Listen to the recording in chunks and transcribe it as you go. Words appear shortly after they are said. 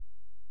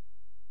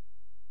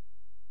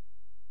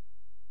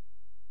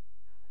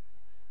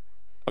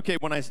Okay,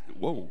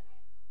 whoa.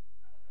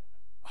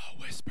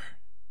 Oh, whisper.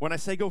 When I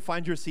say go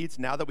find your seats,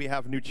 now that we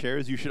have new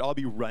chairs, you should all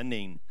be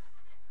running.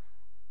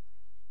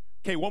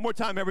 Okay, one more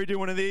time. Ever do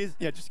one of these?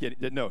 Yeah, just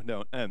kidding. No.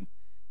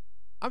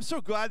 I'm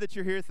so glad that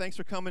you're here. Thanks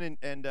for coming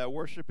and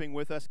worshiping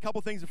with us. A couple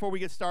things before we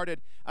get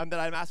started that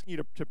I'm asking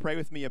you to pray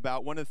with me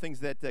about. One of the things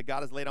that God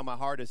has laid on my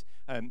heart is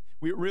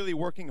we're really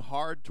working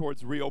hard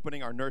towards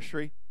reopening our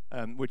nursery,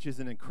 which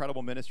is an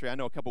incredible ministry. I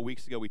know a couple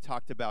weeks ago we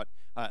talked about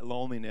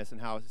loneliness and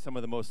how some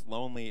of the most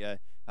lonely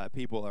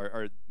people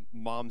are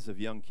moms of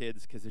young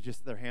kids because they're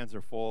just their hands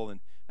are full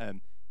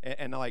and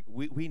like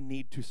we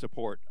need to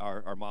support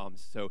our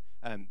moms. So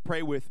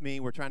pray with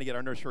me. We're trying to get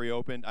our nursery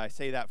opened. I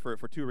say that for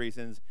two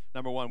reasons.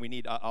 Number one, we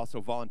need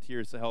also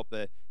volunteers to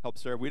help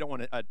serve. We don't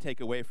want to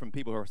take away from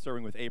people who are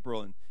serving with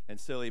April and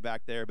Silly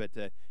back there. But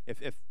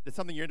if it's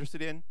something you're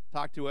interested in,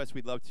 talk to us.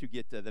 We'd love to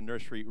get the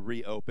nursery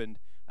reopened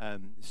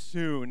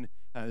soon.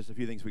 There's a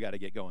few things we got to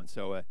get going.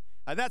 So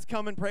that's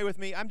coming. Pray with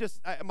me.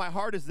 My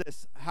heart is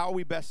this: how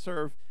we best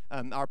serve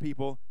our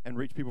people and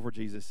reach people for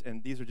Jesus.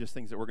 And these are just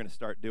things that we're going to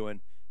start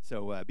doing.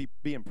 So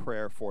be in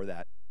prayer for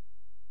that.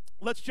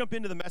 Let's jump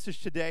into the message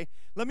today.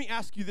 Let me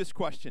ask you this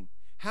question.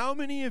 How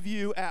many of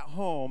you at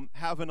home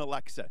have an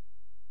Alexa?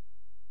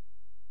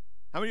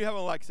 How many of you have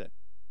an Alexa?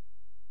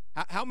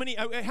 How many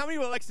of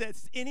Alexa at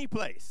any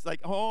place?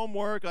 Like home,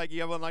 work, like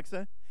you have an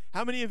Alexa?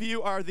 How many of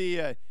you are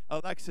the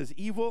Alexa's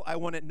evil? I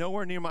want it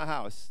nowhere near my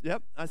house.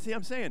 Yep, I see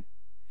I'm saying.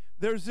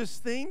 There's this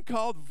thing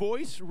called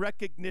voice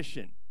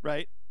recognition,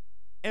 right?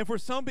 And for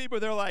some people,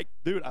 they're like,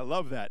 dude, I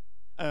love that.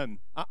 I'm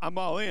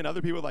all in.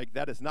 Other people are like,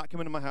 that is not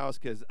coming to my house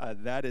because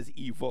that is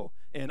evil,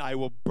 and I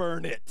will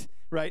burn it,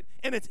 right?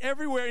 And it's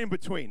everywhere in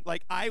between.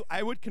 Like,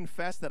 I would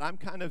confess that I'm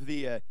kind of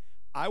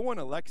I want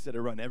Alexa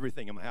to run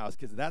everything in my house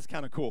because that's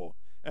kind of cool.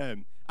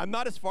 I'm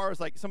not as far as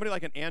like somebody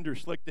like an Andrew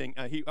Schlichting.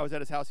 I was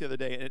at his house the other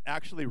day, and it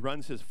actually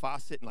runs his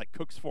faucet and like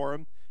cooks for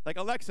him. Like,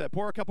 Alexa,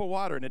 pour a cup of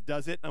water, and it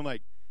does it. I'm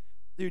like,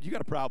 dude, you got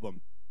a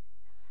problem.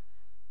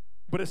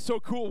 But it's so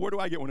cool. Where do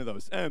I get one of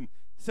those?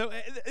 So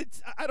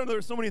I don't know.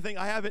 There's so many things.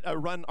 I have it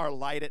run our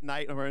light at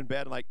night when we're in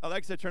bed. I'm like,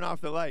 Alexa, turn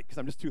off the light because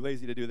I'm just too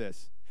lazy to do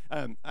this.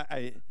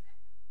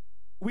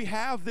 We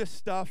have this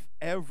stuff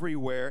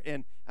everywhere,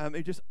 and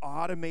it just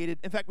automated.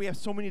 In fact, we have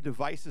so many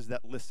devices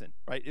that listen,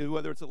 right?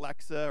 Whether it's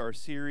Alexa or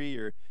Siri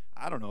or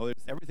I don't know.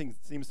 Everything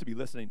seems to be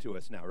listening to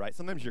us now, right?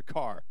 Sometimes your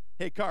car.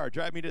 Hey, car,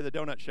 drive me to the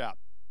donut shop.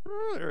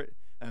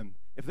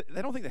 If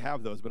they don't think they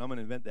have those, but I'm going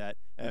to invent that.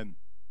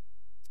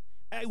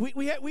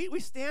 We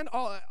stand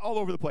all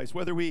over the place,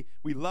 whether we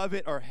love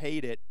it or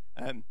hate it.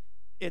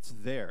 It's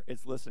there.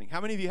 It's listening.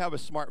 How many of you have a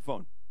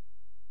smartphone?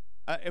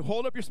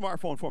 Hold up your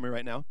smartphone for me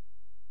right now.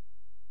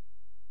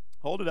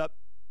 Hold it up.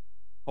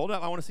 Hold it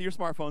up. I want to see your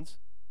smartphones.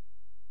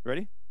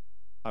 Ready?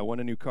 I want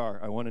a new car.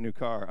 I want a new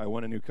car. I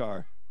want a new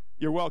car.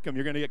 You're welcome.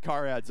 You're going to get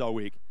car ads all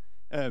week.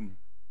 I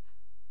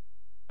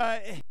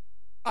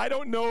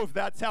don't know if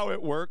that's how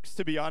it works,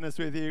 to be honest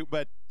with you,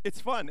 but it's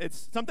fun.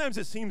 Sometimes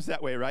it seems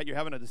that way, right? You're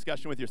having a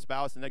discussion with your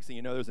spouse, and next thing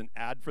you know, there's an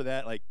ad for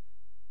that. Like,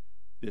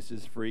 this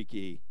is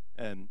freaky.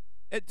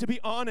 To be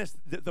honest,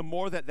 the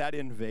more that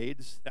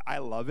invades, I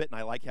love it, and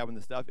I like having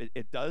the stuff.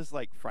 It does,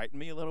 like, frighten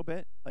me a little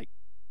bit. Like,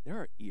 there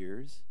are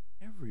ears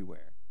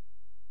everywhere.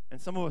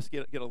 And some of us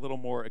get a little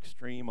more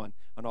extreme on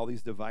all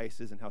these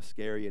devices and how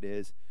scary it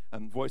is.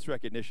 Voice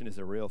recognition is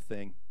a real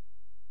thing.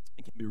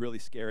 It can be really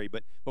scary.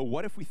 But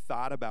what if we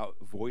thought about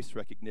voice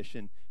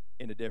recognition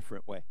in a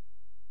different way?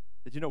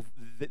 Did you know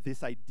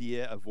this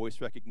idea of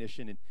voice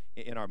recognition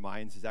in our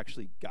minds is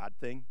actually a God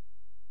thing?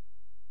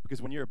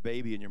 Because when you're a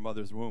baby in your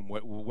mother's womb,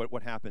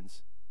 what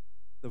happens?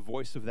 The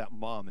voice of that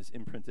mom is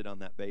imprinted on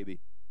that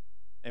baby.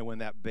 And when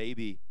that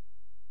baby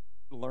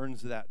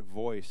learns that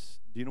voice,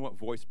 do you know what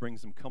voice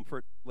brings them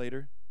comfort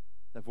later?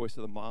 That voice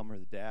of the mom or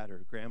the dad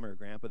or grandma or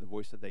grandpa, the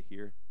voice that they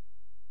hear.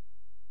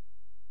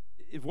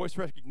 Voice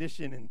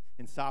recognition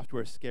in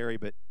software is scary,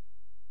 but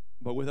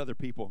with other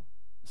people.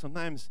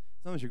 Sometimes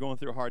you're going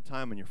through a hard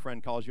time and your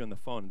friend calls you on the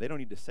phone. They don't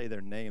need to say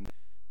their name.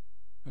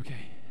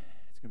 Okay,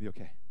 it's going to be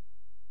okay.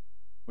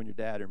 When your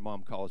dad or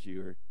mom calls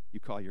you, or you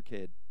call your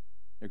kid,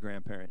 your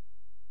grandparent.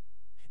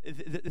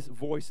 This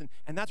voice,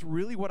 and that's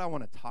really what I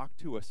want to talk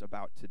to us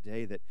about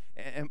today.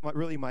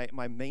 Really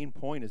my main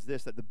point is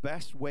this, that the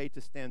best way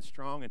to stand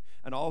strong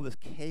and all this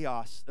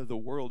chaos of the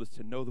world is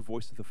to know the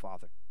voice of the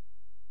Father.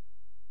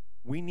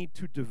 We need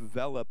to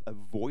develop a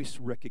voice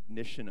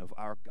recognition of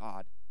our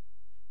God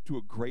to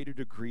a greater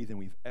degree than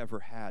we've ever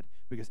had.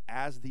 Because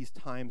as these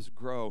times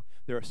grow,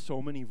 there are so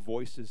many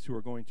voices who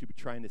are going to be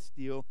trying to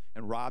steal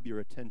and rob your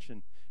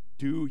attention.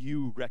 Do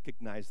you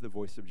recognize the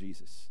voice of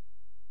Jesus?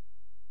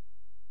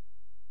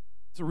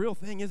 It's a real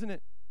thing, isn't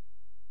it?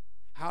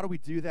 How do we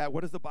do that? What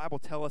does the Bible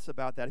tell us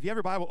about that? If you have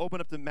your Bible, open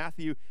up to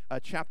Matthew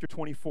chapter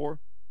 24.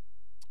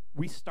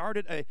 We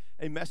started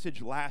a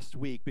message last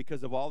week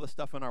because of all the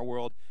stuff in our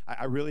world.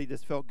 I really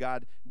just felt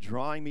God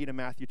drawing me to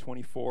Matthew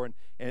 24,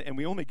 and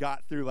we only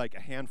got through like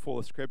a handful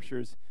of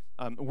scriptures.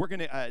 We're going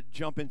to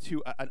jump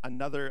into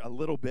a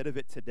little bit of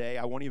it today.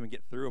 I won't even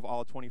get through of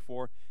all of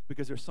 24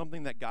 because there's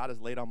something that God has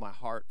laid on my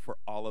heart for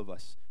all of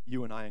us,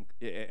 you and I,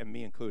 and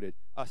me included,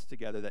 us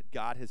together, that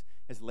God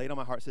has laid on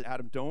my heart. Said,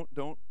 Adam, don't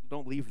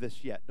leave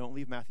this yet. Don't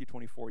leave Matthew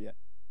 24 yet.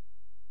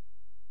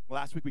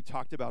 Last week we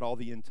talked about all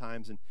the end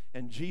times,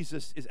 and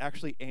Jesus is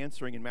actually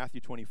answering in Matthew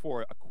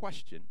 24 a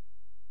question.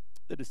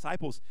 The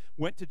disciples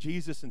went to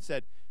Jesus and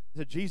said,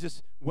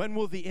 Jesus, when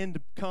will the end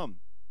come?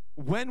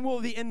 When will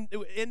the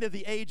end of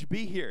the age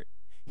be here?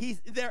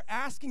 They're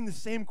asking the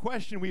same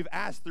question we've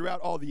asked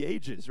throughout all the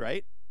ages,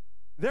 right?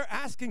 They're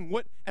asking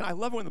what, and I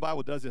love it when the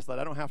Bible does this, that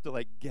I don't have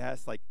to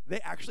guess. They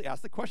actually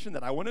ask the question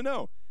that I want to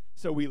know.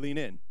 So we lean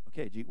in.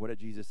 Okay, what did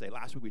Jesus say?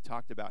 Last week we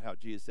talked about how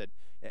Jesus said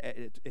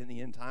in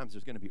the end times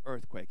there's going to be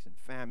earthquakes and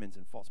famines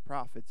and false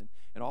prophets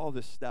and all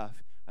this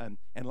stuff. And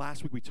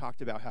last week we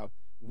talked about how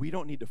we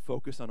don't need to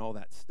focus on all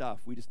that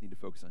stuff. We just need to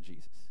focus on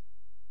Jesus.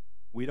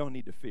 We don't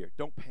need to fear.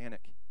 Don't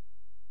panic.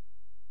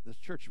 This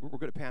church, we're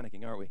good at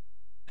panicking, aren't we?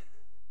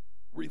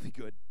 Really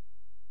good.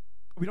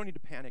 We don't need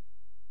to panic.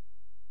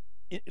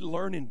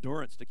 Learn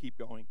endurance to keep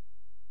going.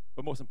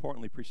 But most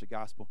importantly, preach the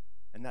gospel.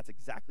 And that's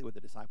exactly what the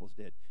disciples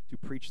did, to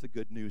preach the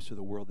good news to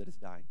the world that is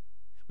dying.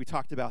 We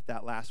talked about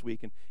that last week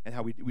and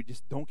how we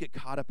just don't get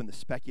caught up in the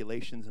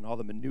speculations and all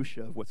the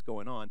minutia of what's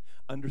going on.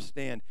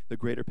 Understand the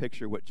greater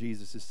picture, what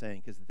Jesus is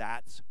saying, because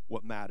that's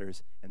what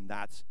matters and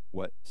that's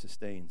what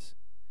sustains.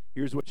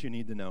 Here's what you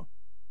need to know.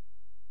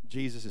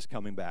 Jesus is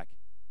coming back.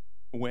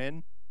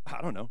 When?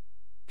 I don't know.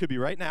 Could be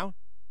right now.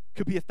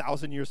 Could be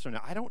 1,000 years from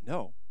now. I don't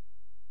know.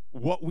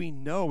 What we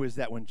know is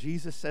that when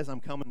Jesus says, I'm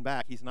coming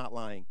back, he's not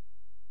lying.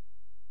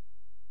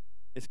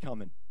 It's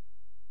coming.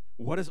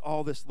 What does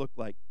all this look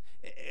like?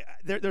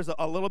 There's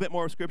a little bit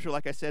more scripture,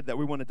 like I said, that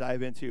we want to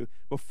dive into.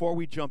 Before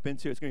we jump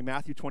into it, it's going to be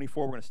Matthew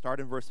 24. We're going to start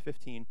in verse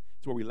 15.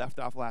 It's where we left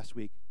off last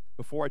week.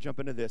 Before I jump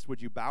into this,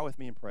 would you bow with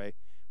me and pray?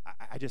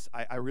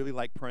 I really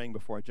like praying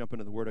before I jump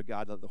into the Word of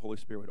God, that the Holy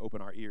Spirit would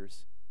open our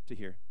ears to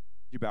hear.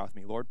 Would you bow with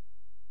me? Lord,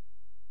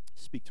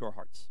 speak to our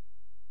hearts.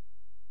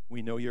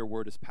 We know your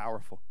word is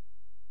powerful.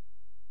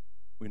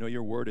 We know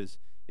your word is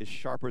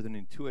sharper than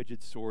a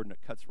two-edged sword, and it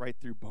cuts right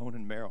through bone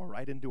and marrow,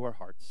 right into our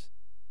hearts.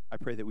 I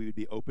pray that we would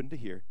be open to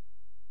hear.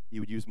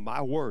 You would use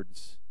my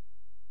words.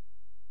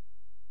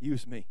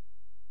 Use me.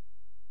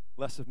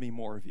 Less of me,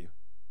 more of you.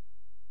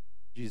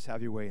 Jesus,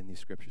 have your way in these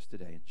scriptures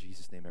today. In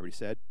Jesus' name, everybody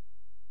said,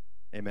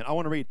 amen. I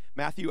want to read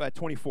Matthew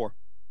 24,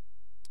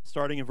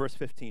 starting in verse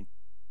 15.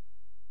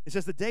 It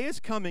says, the day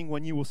is coming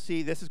when you will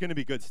see, this is going to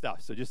be good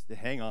stuff, so just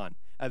hang on.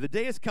 The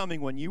day is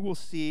coming when you will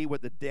see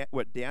what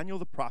Daniel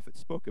the prophet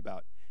spoke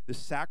about, the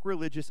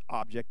sacrilegious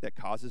object that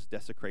causes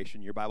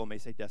desecration. Your Bible may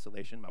say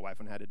desolation. My wife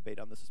and I had a debate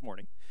on this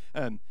morning.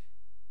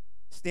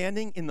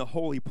 Standing in the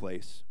holy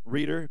place,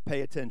 reader,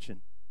 pay attention.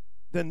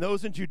 Then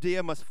those in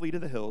Judea must flee to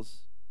the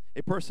hills.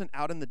 A person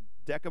out on the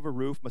deck of a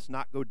roof must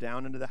not go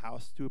down into the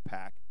house to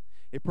pack.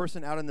 A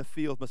person out in the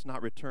field must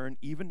not return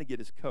even to get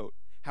his coat.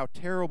 How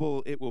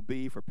terrible it will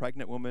be for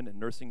pregnant women and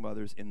nursing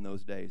mothers in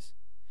those days.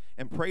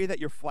 And pray that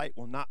your flight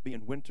will not be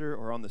in winter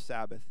or on the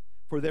Sabbath,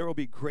 for there will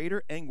be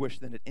greater anguish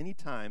than at any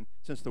time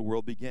since the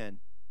world began,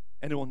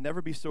 and it will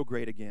never be so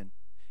great again.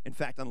 In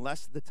fact,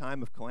 unless the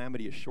time of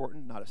calamity is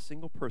shortened, not a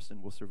single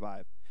person will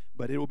survive,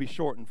 but it will be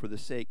shortened for the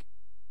sake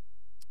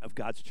of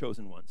God's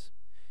chosen ones.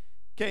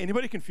 Okay,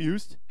 anybody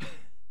confused?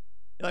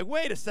 You're like,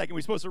 wait a second,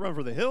 we supposed to run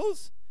for the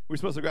hills? We're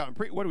supposed to go out and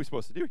preach? What are we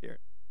supposed to do here?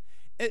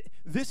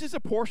 This is a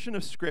portion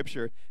of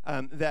Scripture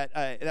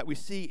that we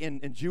see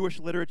in Jewish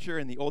literature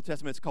in the Old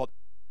Testament. It's called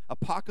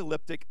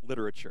apocalyptic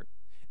literature.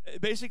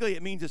 Basically,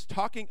 it means it's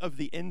talking of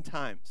the end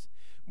times.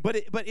 But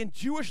in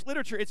Jewish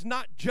literature, it's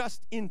not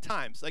just end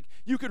times. Like,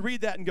 you could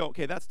read that and go,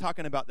 okay, that's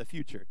talking about the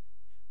future.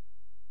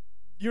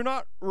 You're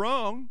not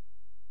wrong,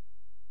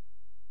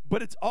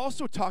 but it's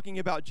also talking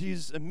about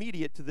Jesus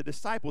immediate to the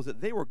disciples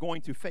that they were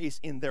going to face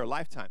in their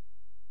lifetime,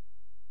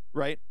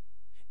 right?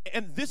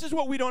 And this is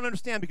what we don't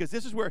understand, because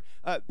this is where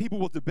people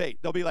will debate.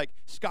 There'll be like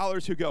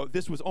scholars who go,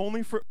 this was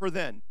only for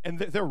then, and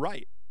they're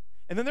right.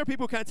 And then there are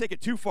people who kind of take it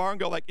too far and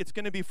go like, it's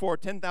going to be for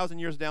 10,000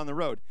 years down the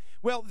road.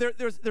 Well,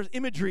 there's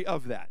imagery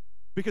of that,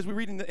 because we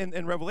read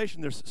in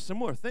Revelation, there's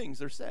similar things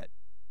that are said.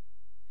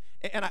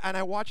 And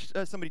I watched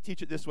somebody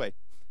teach it this way.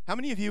 How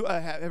many of you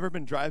have ever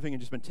been driving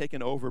and just been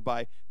taken over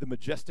by the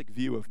majestic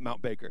view of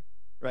Mount Baker,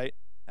 right?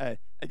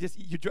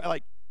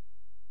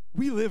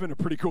 We live in a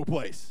pretty cool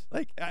place.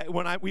 Like,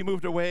 we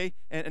moved away,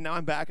 and now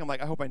I'm back, I'm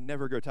like, I hope I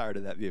never grow tired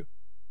of that view.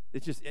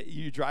 It's just,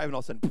 you drive, and all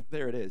of a sudden, poof,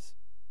 there it is.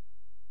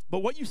 But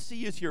what you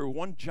see is here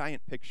one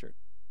giant picture.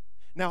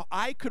 Now,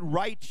 I could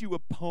write you a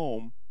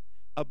poem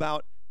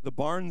about the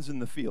barns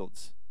and the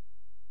fields,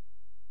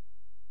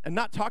 and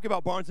not talk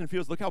about barns and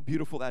fields. Look how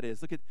beautiful that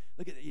is. Look at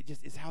it,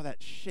 just is how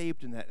that's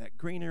shaped, and that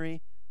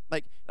greenery.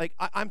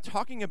 I'm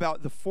talking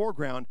about the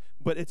foreground,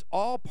 but it's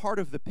all part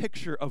of the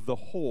picture of the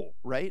whole,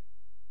 right?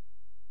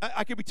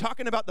 I could be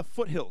talking about the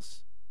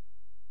foothills,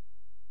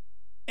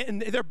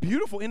 and they're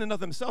beautiful in and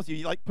of themselves.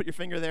 You like put your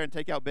finger there and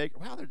take out Baker.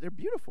 Wow, they're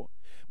beautiful.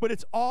 But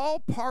it's all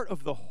part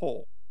of the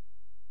whole.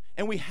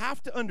 And we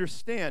have to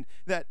understand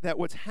that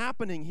what's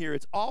happening here,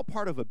 it's all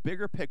part of a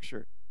bigger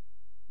picture,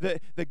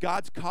 the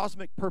God's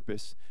cosmic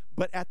purpose,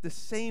 but at the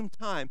same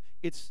time,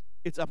 it's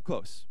up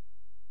close.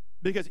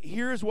 Because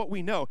here's what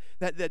we know,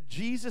 that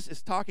Jesus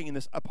is talking in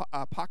this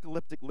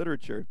apocalyptic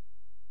literature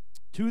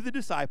to the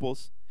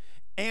disciples,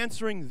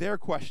 answering their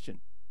question,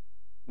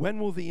 when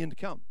will the end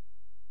come?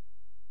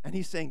 And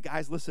he's saying,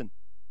 guys, listen,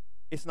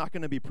 it's not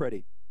going to be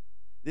pretty.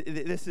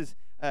 This is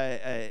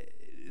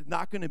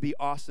not going to be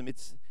awesome.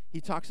 He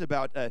talks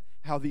about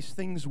how these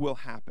things will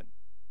happen.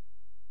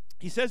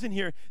 He says in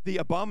here, the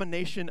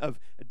abomination of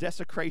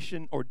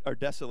desecration or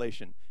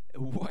desolation.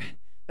 What?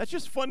 That's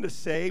just fun to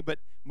say, but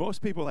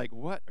most people are like,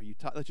 what are you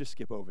talking? Let's just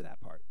skip over that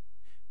part.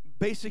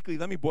 Basically,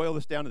 let me boil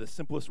this down to the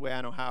simplest way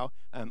I know how.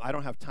 I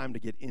don't have time to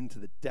get into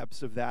the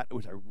depths of that,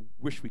 which I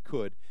wish we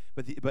could.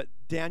 But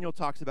Daniel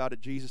talks about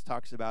it. Jesus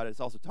talks about it. It's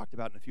also talked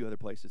about in a few other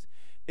places.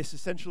 It's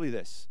essentially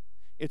this.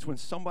 It's when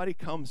somebody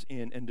comes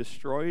in and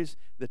destroys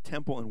the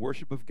temple and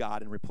worship of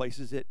God and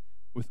replaces it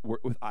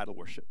with idol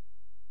worship.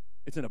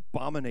 It's an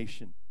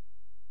abomination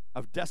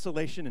of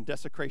desolation and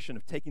desecration,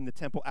 of taking the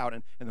temple out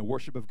and the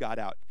worship of God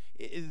out.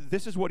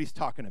 This is what he's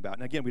talking about.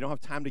 And again, we don't have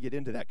time to get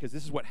into that because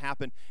this is what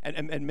happened.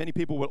 And many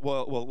people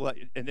will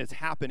and it's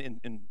happened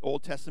in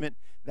Old Testament,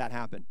 that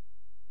happened.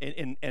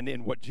 And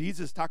in what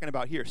Jesus is talking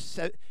about here,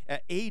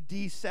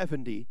 AD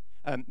 70,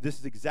 this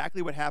is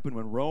exactly what happened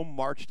when Rome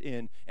marched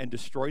in and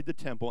destroyed the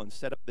temple and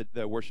set up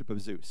the worship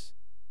of Zeus.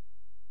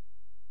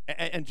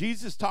 And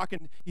Jesus is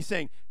talking, he's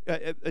saying,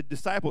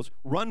 disciples,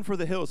 run for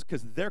the hills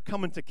because they're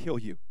coming to kill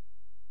you.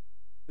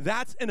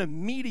 That's an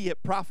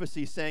immediate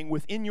prophecy saying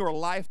within your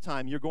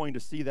lifetime you're going to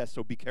see that,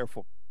 so be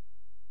careful.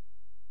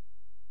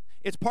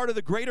 It's part of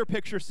the greater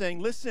picture saying,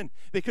 listen,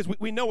 because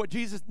we know what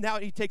Jesus, now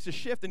he takes a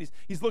shift and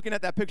he's looking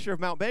at that picture of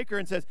Mount Baker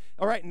and says,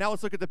 all right, now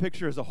let's look at the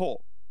picture as a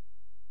whole.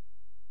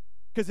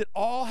 Because it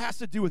all has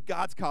to do with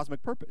God's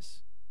cosmic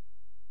purpose.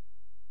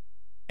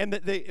 And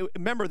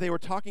remember, they were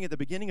talking at the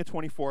beginning of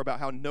 24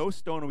 about how no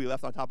stone will be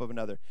left on top of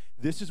another.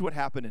 This is what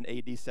happened in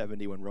AD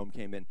 70 when Rome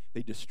came in.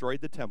 They destroyed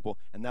the temple,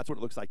 and that's what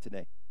it looks like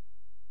today.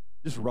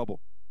 Just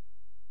rubble.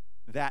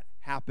 That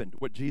happened.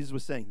 What Jesus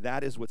was saying,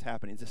 that is what's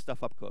happening. It's just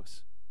stuff up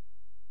close.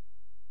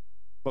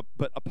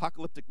 But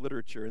apocalyptic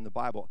literature in the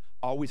Bible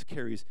always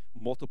carries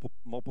multiple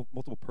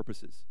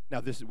purposes.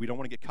 Now, we don't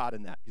want to get caught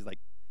in that. He's like,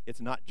 it's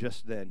not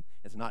just then.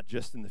 It's not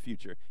just in the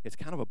future. It's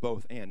kind of a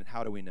both and.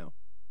 How do we know?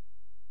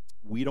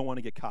 We don't want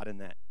to get caught in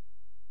that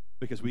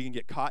because we can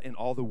get caught in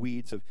all the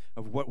weeds of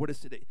what is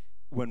today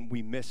when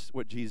we miss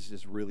what Jesus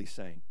is really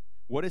saying.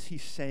 What is he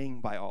saying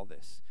by all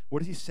this?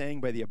 What is he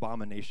saying by the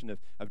abomination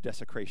of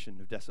desecration,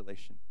 of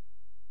desolation?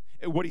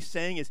 What he's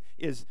saying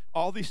is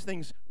all these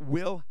things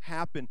will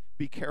happen.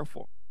 Be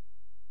careful.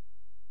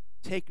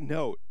 Take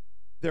note.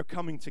 They're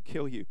coming to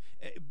kill you.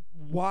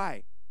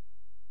 Why?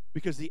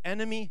 Because the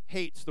enemy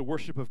hates the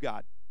worship of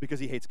God because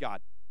he hates God.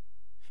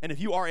 And if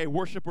you are a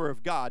worshiper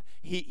of God,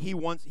 he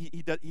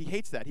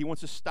hates that. He wants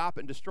to stop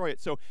it and destroy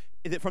it. So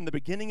from the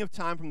beginning of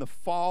time, from the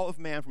fall of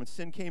man, from when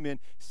sin came in,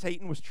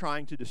 Satan was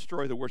trying to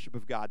destroy the worship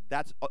of God.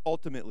 That's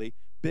ultimately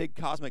big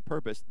cosmic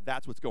purpose.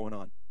 That's what's going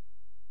on.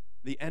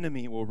 The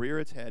enemy will rear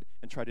its head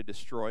and try to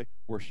destroy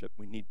worship.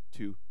 We need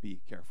to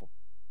be careful.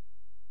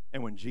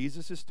 And when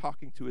Jesus is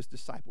talking to his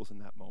disciples in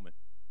that moment,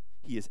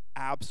 he is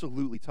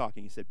absolutely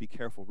talking. He said, be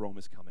careful, Rome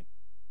is coming.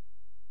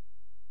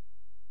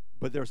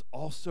 But there's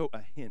also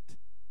a hint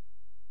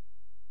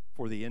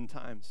for the end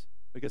times,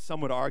 because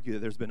some would argue that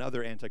there's been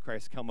other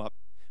antichrists come up,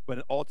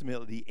 but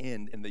ultimately the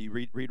end, and you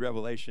read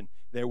Revelation,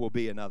 there will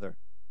be another.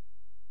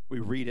 We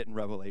read it in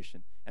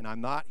Revelation, and I'm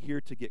not here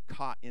to get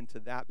caught into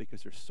that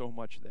because there's so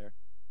much there.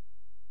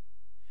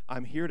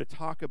 I'm here to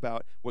talk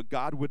about what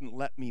God wouldn't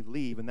let me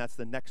leave, and that's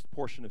the next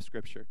portion of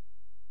Scripture.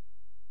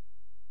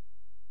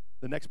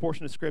 The next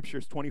portion of Scripture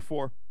is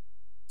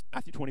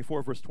Matthew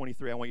 24, verse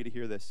 23. I want you to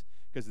hear this,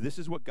 because this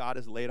is what God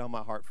has laid on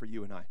my heart for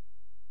you and I.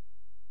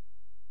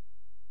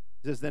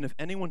 It says, then if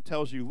anyone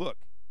tells you, look,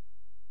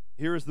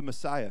 here is the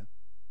Messiah,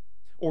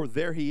 or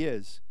there he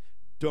is,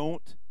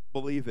 don't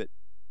believe it.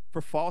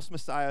 For false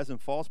messiahs and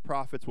false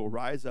prophets will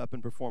rise up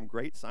and perform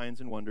great signs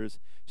and wonders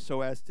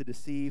so as to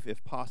deceive,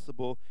 if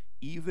possible,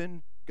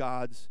 even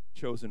God's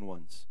chosen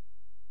ones.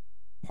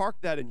 Park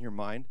that in your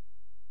mind.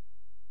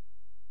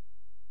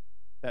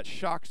 That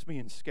shocks me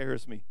and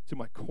scares me to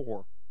my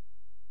core.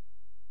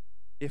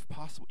 If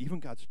possible,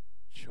 even God's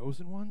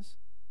chosen ones?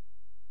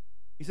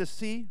 He says,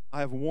 see, I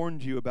have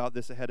warned you about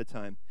this ahead of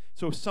time.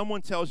 So if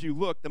someone tells you,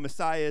 look, the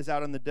Messiah is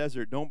out in the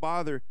desert, don't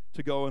bother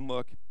to go and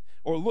look.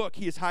 Or look,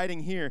 he is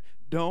hiding here,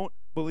 don't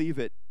believe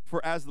it.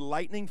 For as the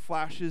lightning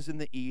flashes in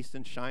the east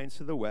and shines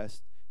to the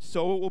west,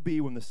 so it will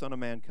be when the Son of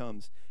Man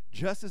comes.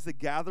 Just as the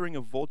gathering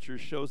of vultures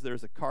shows there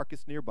is a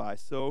carcass nearby,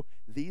 so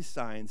these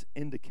signs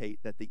indicate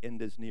that the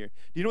end is near.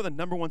 Do you know what the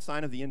number one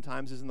sign of the end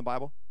times is in the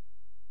Bible?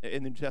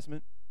 In the New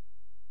Testament?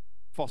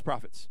 False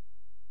prophets.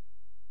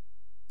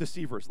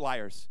 Deceivers,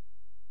 liars.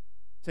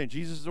 Saying,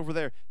 Jesus is over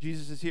there.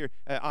 Jesus is here.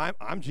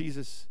 I'm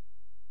Jesus.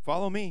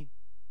 Follow me.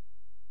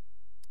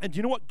 And do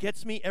you know what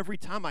gets me every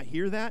time I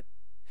hear that?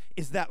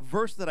 is that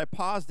verse that I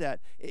paused at.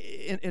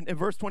 In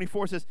verse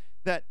 24 says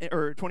that,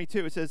 or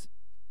 22, it says,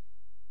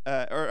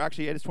 or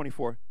actually it is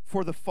 24.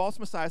 For the false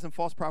messiahs and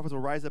false prophets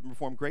will rise up and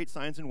perform great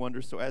signs and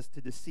wonders so as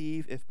to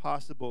deceive, if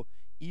possible,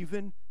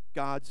 even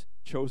God's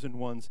chosen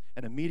ones.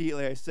 And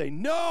immediately I say,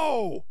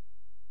 no!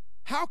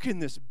 How can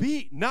this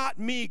be? Not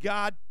me,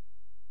 God.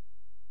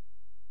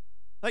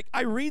 Like,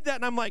 I read that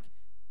and I'm like,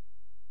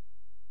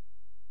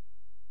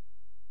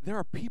 there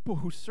are people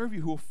who serve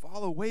you who will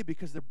fall away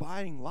because they're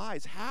buying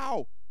lies.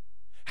 How?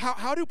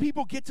 How do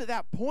people get to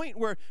that point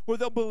where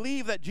they'll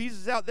believe that Jesus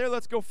is out there,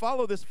 let's go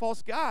follow this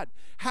false God?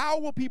 How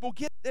will people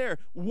get there?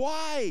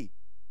 Why?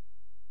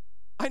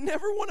 I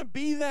never want to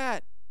be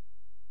that.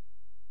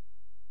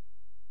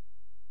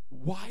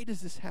 Why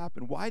does this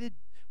happen? Why did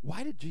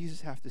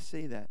Jesus have to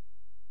say that?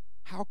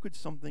 How could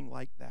something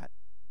like that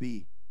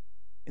be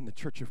in the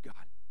church of God?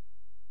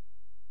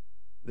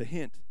 The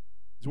hint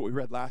is what we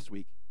read last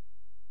week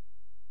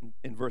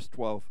in verse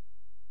 12.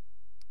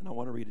 And I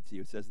want to read it to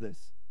you. It says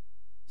this: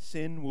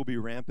 sin will be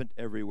rampant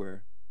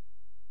everywhere,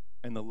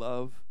 and the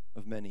love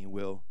of many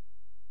will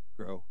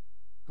grow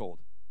cold.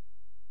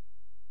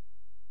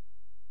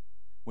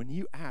 When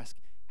you ask,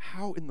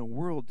 how in the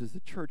world does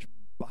the church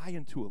buy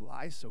into a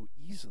lie so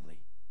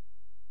easily?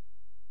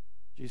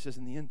 Jesus says,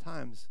 in the end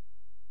times,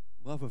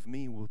 love of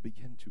me will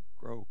begin to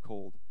grow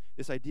cold.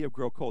 This idea of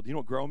grow cold, you know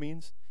what grow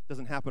means? It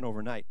doesn't happen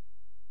overnight.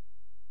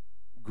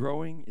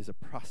 Growing is a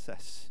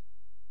process.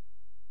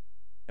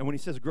 And when he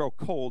says grow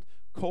cold,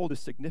 cold is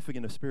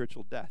significant of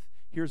spiritual death.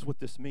 Here's what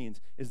this means,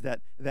 is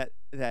that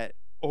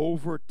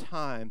over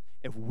time,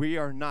 if we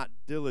are not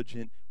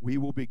diligent, we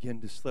will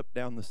begin to slip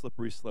down the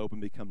slippery slope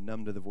and become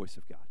numb to the voice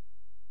of God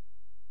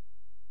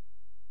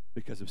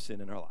because of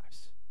sin in our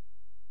lives.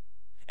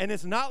 And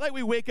it's not like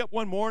we wake up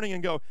one morning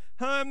and go,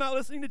 I'm not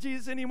listening to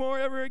Jesus anymore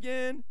ever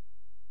again.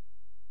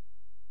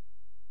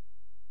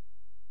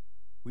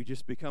 We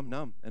just become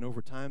numb, and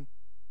over time,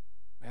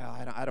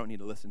 well, I don't need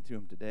to listen to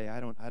him today. I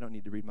don't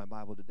need to read my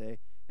Bible today.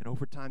 And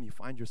over time, you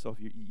find yourself,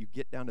 you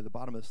get down to the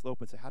bottom of the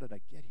slope and say, how did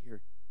I get here?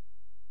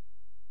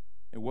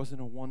 It wasn't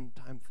a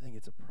one-time thing.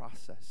 It's a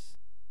process.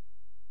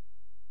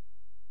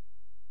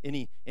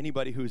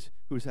 Anybody who's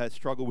had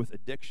struggled with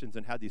addictions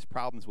and had these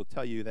problems will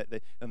tell you that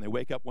they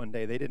wake up one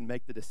day, they didn't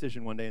make the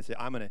decision one day and say,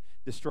 I'm going to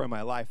destroy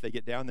my life. They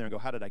get down there and go,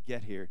 how did I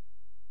get here?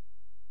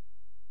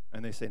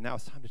 And they say, now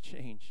it's time to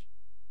change.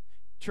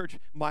 Church,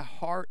 my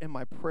heart and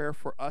my prayer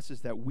for us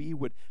is that we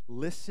would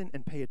listen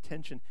and pay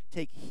attention,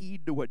 take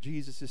heed to what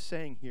Jesus is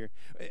saying here.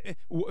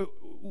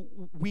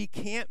 We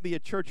can't be a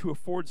church who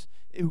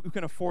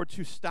can afford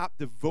to stop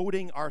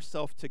devoting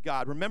ourselves to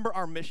God. Remember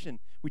our mission.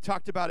 We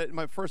talked about it in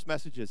my first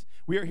messages.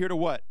 We are here to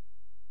what?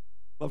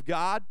 Love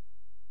God,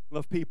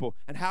 love people.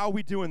 And how are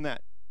we doing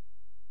that?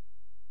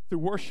 Through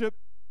worship,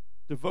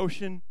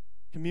 devotion,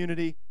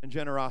 community, and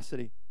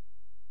generosity.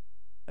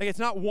 Like, it's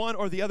not one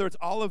or the other. It's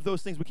all of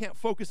those things. We can't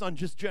focus on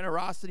just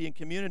generosity and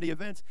community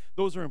events.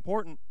 Those are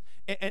important.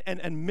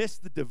 And miss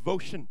the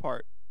devotion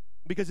part.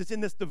 Because it's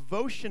in this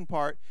devotion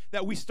part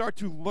that we start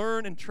to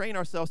learn and train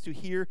ourselves to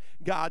hear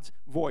God's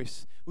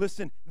voice.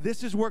 Listen,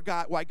 this is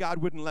why God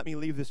wouldn't let me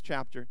leave this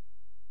chapter.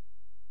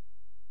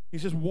 He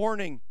says,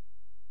 warning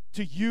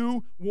to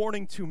you,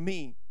 warning to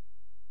me.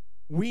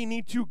 We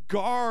need to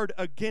guard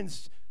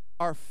against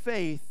our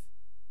faith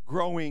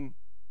growing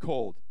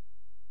cold.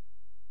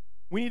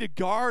 We need to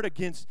guard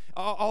against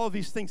all of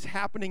these things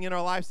happening in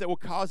our lives that will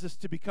cause us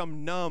to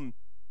become numb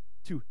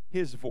to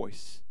his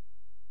voice.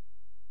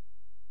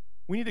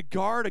 We need to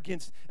guard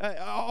against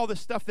all the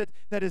stuff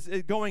that is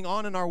going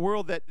on in our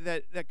world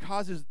that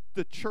causes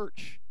the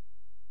church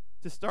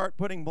to start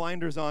putting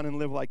blinders on and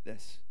live like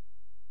this.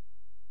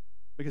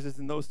 Because it's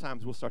in those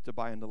times we'll start to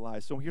buy into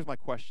lies. So here's my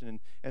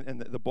question,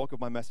 and the bulk of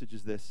my message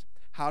is this.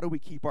 How do we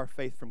keep our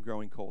faith from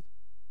growing cold?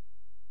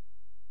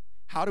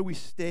 How do we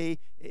get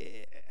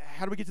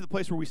to the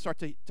place where we start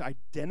to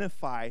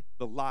identify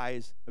the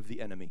lies of the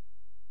enemy?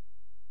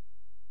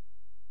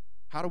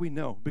 How do we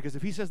know? Because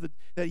if he says that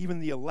even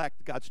the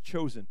elect, God's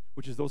chosen,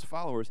 which is those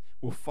followers,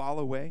 will fall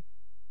away,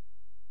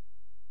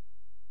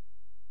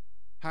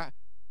 how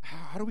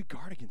do we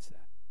guard against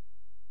that?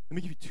 Let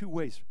me give you two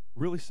ways,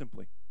 really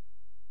simply.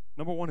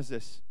 Number one is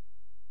this.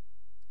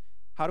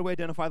 How do we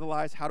identify the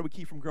lies? How do we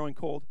keep from growing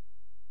cold?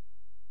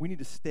 We need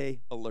to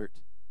stay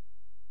alert.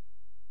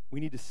 We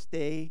need to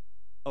stay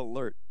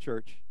alert,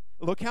 church.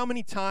 Look how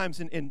many times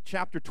in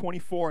chapter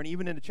 24 and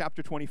even into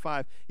chapter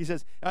 25, he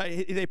says,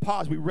 they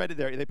pause. We read it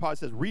there. They pause.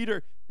 It says,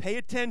 reader, pay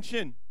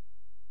attention.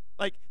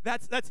 Like,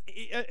 that's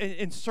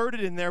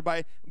inserted in there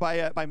by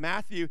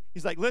Matthew.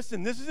 He's like,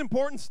 listen, this is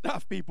important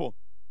stuff, people.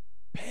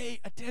 Pay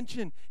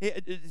attention.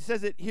 It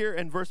says it here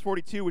in verse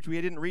 42, which we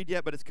didn't read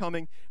yet, but it's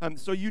coming.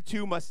 So you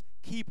too must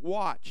keep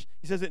watch.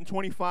 He says it in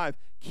 25.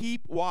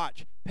 Keep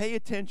watch. Pay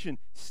attention.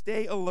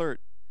 Stay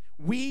alert.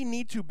 We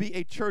need to be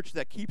a church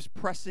that keeps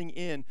pressing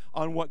in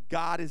on what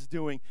God is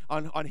doing,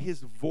 on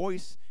his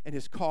voice and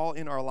his call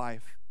in our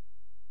life.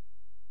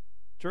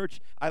 Church,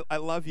 I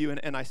love you,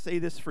 and I say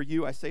this for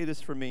you. I say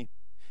this for me.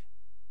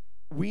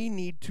 We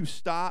need to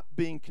stop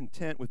being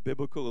content with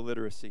biblical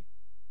illiteracy.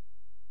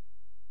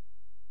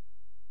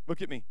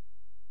 Look at me.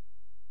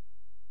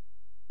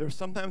 There's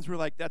sometimes we're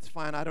like, that's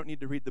fine, I don't need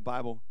to read the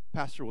Bible.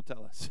 Pastor will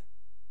tell us.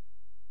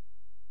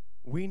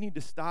 We need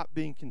to stop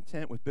being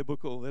content with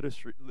biblical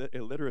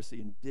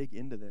illiteracy and dig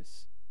into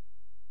this,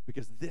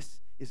 because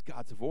this is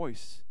God's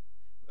voice.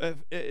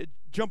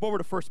 Jump over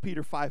to 1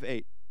 Peter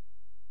 5:8.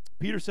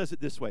 Peter says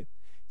it this way: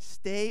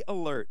 stay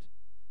alert.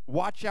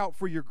 Watch out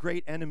for your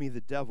great enemy,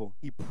 the devil.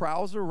 He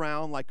prowls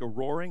around like a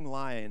roaring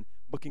lion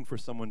looking for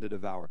someone to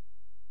devour.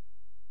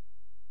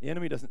 The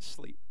enemy doesn't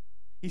sleep.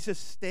 He says,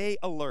 stay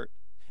alert.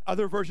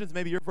 Other versions,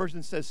 maybe your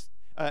version says,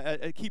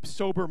 keep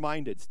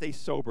sober-minded, stay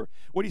sober.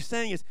 What he's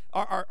saying is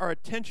our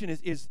attention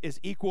is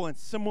equal and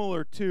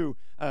similar to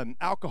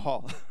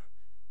alcohol,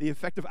 the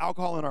effect of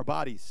alcohol in our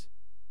bodies.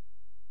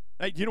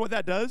 Do you know what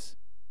that does?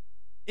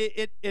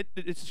 It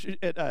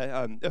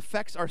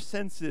affects our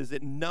senses.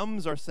 It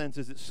numbs our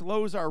senses. It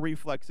slows our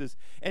reflexes.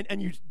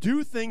 And you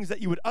do things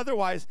that you would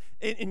otherwise,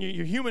 in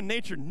your human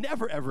nature,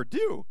 never, ever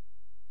do.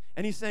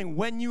 And he's saying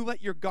when you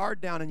let your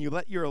guard down and you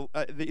let your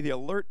the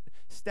alert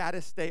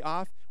status stay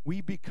off,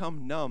 we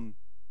become numb.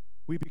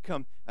 We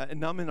become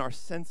numb in our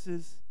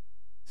senses,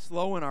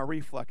 slow in our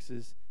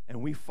reflexes,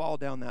 and we fall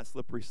down that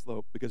slippery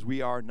slope because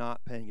we are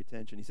not paying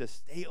attention. He says,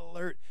 stay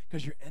alert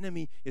because your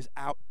enemy is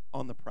out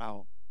on the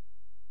prowl.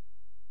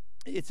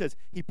 It says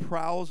he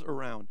prowls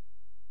around.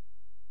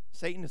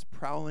 Satan is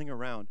prowling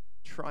around,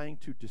 trying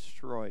to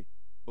destroy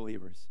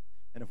believers.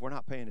 And if we're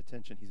not paying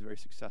attention, he's very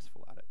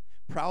successful at it.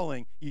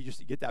 Prowling, you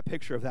get that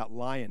picture of that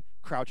lion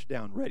crouched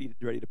down, ready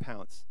to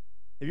pounce.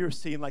 Have you ever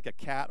seen like a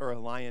cat or a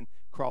lion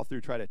crawl through,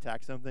 try to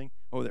attack something?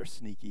 Oh, they're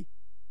sneaky.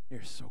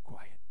 They're so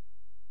quiet.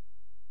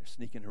 They're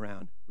sneaking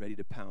around, ready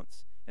to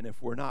pounce. And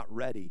if we're not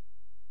ready,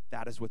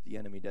 that is what the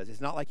enemy does.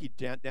 It's not like he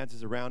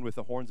dances around with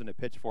the horns and a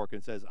pitchfork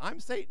and says, I'm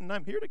Satan,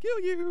 I'm here to kill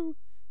you.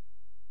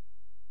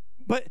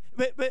 But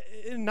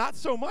not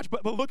so much.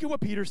 But look at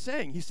what Peter's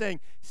saying. He's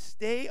saying,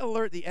 stay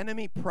alert. The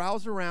enemy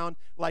prowls around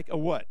like a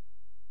what?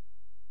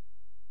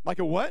 Like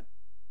a what?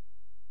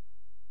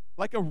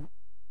 Like a,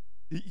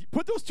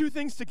 put those two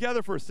things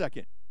together for a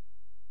second.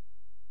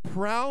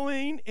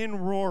 Prowling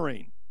and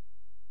roaring.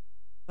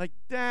 Like,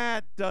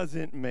 that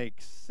doesn't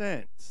make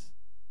sense.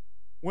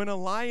 When a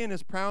lion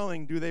is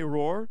prowling, do they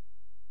roar?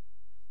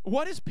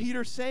 What is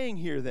Peter saying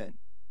here then?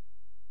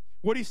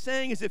 What he's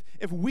saying is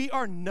if we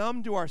are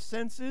numb to our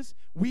senses,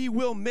 we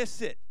will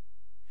miss it.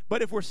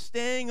 But if we're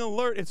staying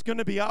alert, it's going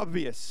to be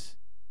obvious.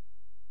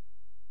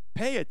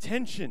 Pay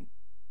attention.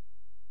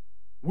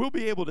 We'll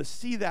be able to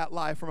see that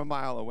lie from a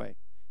mile away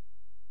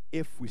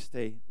if we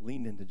stay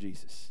leaned into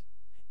Jesus,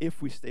 if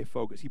we stay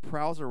focused. He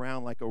prowls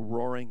around like a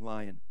roaring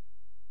lion.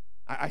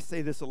 I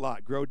say this a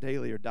lot, grow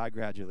daily or die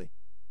gradually.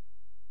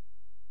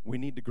 We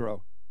need to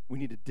grow. We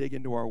need to dig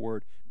into our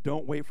word.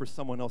 Don't wait for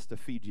someone else to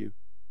feed you.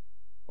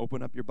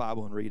 Open up your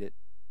Bible and read it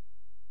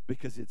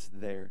because it's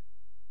there.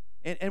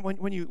 And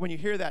when you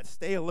hear that,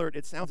 stay alert,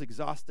 it sounds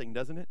exhausting,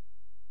 doesn't it?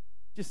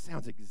 It just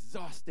sounds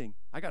exhausting.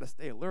 I got to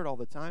stay alert all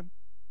the time.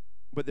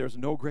 But there's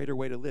no greater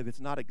way to live. It's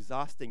not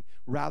exhausting.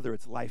 Rather,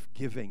 it's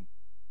life-giving.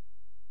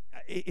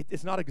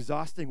 It's not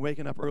exhausting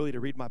waking up early to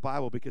read my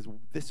Bible because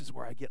this is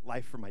where I get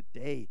life for my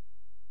day.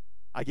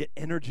 I get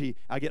energy.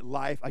 I get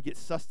life. I get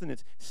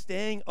sustenance.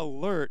 Staying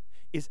alert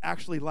is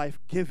actually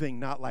life-giving,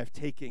 not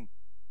life-taking.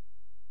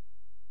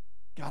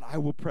 God, I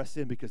will press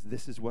in because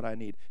this is what I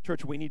need.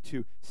 Church, we need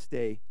to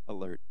stay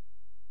alert.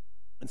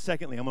 And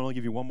secondly, I'm going to only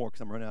give you one more because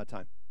I'm running out of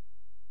time.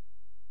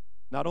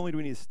 Not only do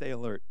we need to stay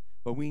alert,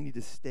 but we need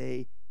to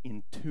stay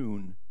in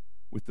tune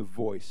with the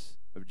voice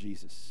of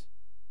Jesus.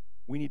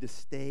 We need to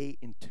stay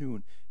in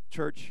tune.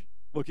 Church,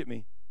 look at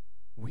me.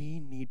 We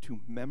need to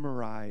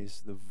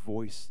memorize the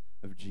voice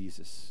of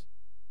Jesus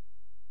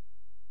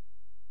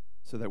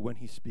so that when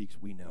he speaks,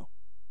 we know.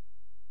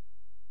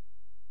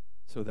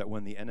 So that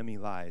when the enemy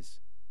lies,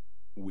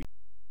 we.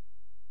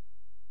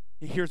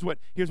 Here's what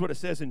it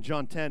says in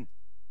John 10.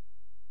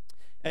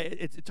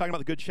 It's talking about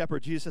the good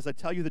shepherd. Jesus says, I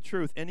tell you the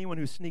truth, anyone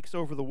who sneaks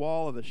over the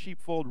wall of the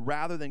sheepfold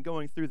rather than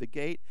going through the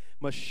gate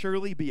must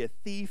surely be a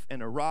thief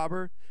and a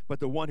robber, but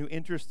the one who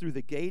enters through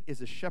the gate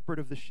is a shepherd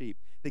of the sheep.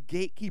 The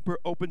gatekeeper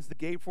opens the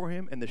gate for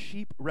him, and the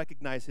sheep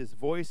recognize his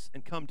voice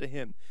and come to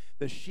him.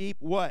 The sheep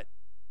what?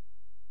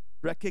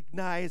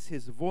 Recognize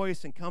his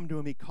voice and come to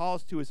him. He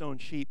calls to his own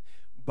sheep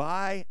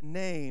by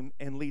name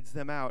and leads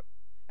them out.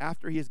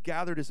 After he has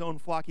gathered his own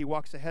flock, he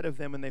walks ahead of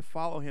them, and they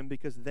follow him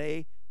because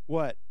they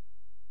what?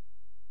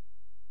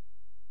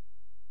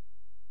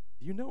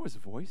 Do you know his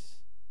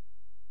voice?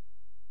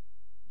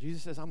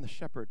 Jesus says, I'm the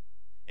shepherd.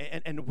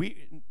 And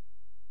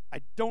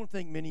I don't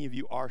think many of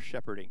you are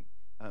shepherding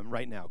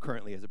right now,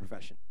 currently as a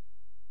profession,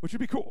 which would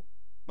be cool.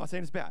 I'm not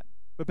saying it's bad.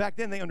 But back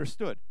then they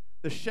understood.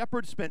 The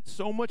shepherd spent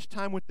so much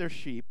time with their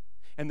sheep,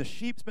 and the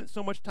sheep spent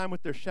so much time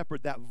with their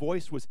shepherd, that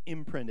voice was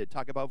imprinted.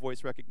 Talk about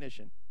voice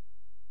recognition.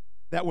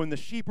 That when the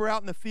sheep are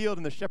out in the field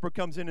and the shepherd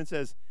comes in and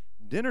says,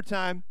 dinner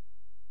time,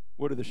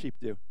 what do the sheep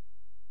do?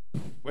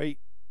 Wait.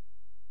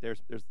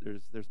 There's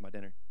my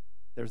dinner.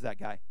 There's that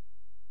guy.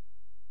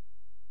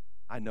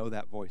 I know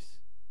that voice.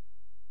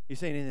 He's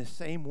saying in the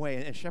same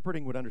way, and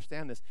shepherding would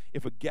understand this,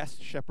 if a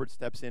guest shepherd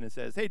steps in and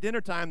says, hey, dinner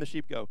time, the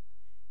sheep go,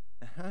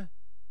 uh-huh,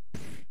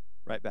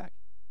 right back.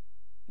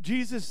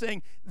 Jesus is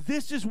saying,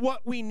 this is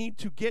what we need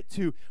to get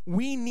to.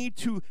 We need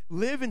to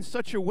live in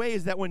such a way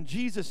as that when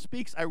Jesus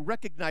speaks, I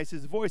recognize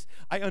his voice.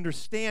 I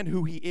understand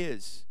who he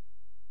is.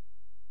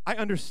 I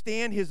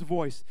understand his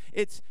voice.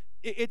 It's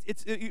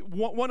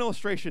one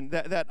illustration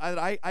that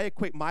I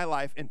equate my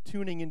life and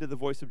tuning into the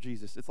voice of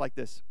Jesus. It's like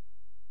this.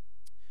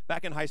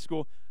 Back in high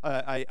school,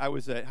 I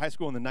was at high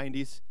school in the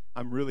 90s.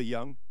 I'm really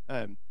young.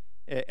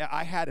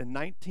 I had a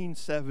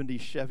 1970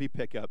 Chevy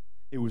pickup.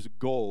 It was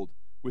gold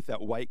with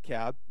that white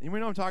cab. Anybody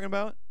know what I'm talking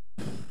about?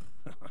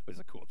 It was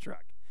a cool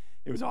truck.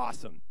 It was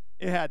awesome.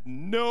 It had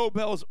no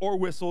bells or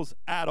whistles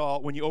at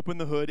all. When you open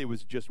the hood, it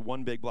was just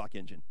one big block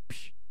engine.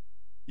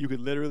 You could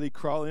literally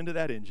crawl into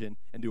that engine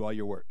and do all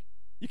your work.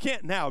 You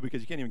can't now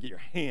because you can't even get your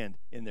hand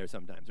in there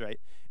sometimes, right?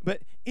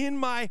 But in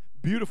my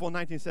beautiful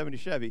 1970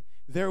 Chevy,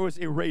 there was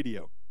a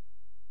radio.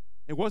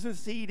 It wasn't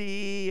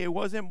CD. It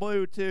wasn't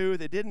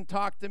Bluetooth. It didn't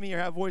talk to me or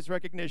have voice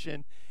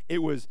recognition. It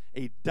was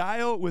a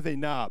dial with a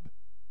knob.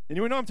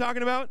 Anyone know what I'm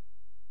talking about?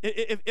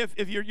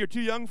 If you're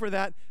too young for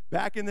that,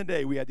 back in the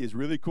day, we had these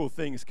really cool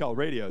things called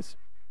radios.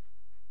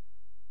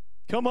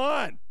 Come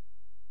on.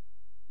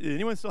 Did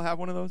anyone still have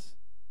one of those?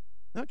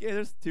 Okay,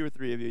 there's 2 or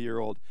 3 of you.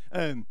 You're old.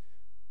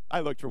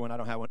 I looked for one. I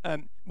don't have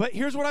one. But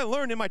here's what I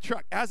learned in my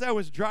truck. As I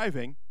was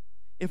driving,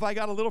 if I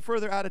got a little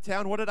further out of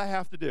town, what did I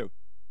have to do?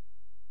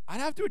 I'd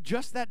have to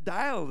adjust that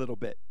dial a little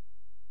bit.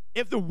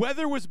 If the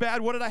weather was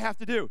bad, what did I have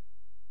to do?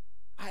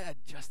 I'd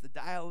adjust the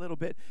dial a little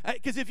bit.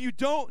 Because if you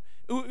don't,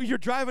 you're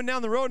driving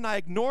down the road and I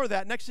ignore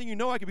that. Next thing you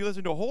know, I could be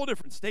listening to a whole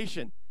different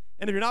station.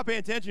 And if you're not paying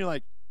attention, you're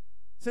like,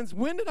 since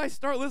when did I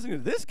start listening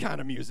to this kind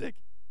of music?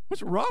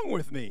 What's wrong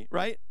with me,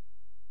 right?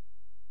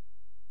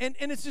 And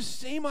it's the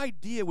same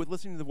idea with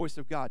listening to the voice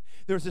of God.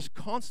 There's this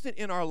constant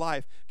in our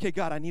life, okay,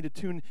 God, I need to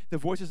tune, the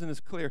voice isn't as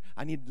clear.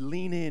 I need to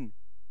lean in.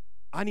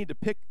 I need to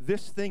pick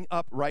this thing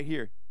up right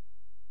here,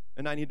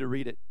 and I need to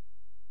read it.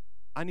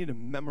 I need to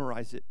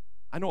memorize it.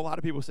 I know a lot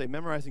of people say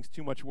memorizing is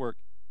too much work.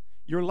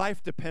 Your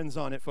life depends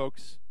on it,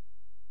 folks.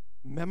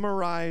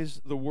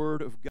 Memorize the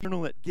word of God.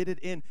 Journal it. Get it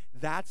in.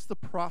 That's the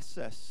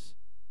process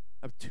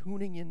of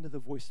tuning into the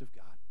voice of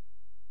God.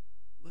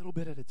 A little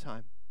bit at a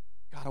time.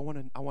 God,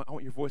 I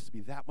want your voice to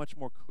be that much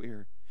more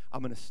clear. I'm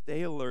going to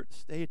stay alert,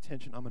 stay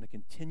attention. I'm going to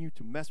continue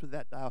to mess with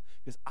that dial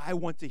because I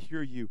want to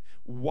hear you.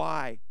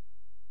 Why?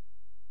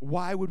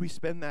 Why would we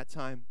spend that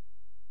time?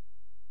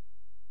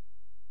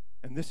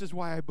 And this is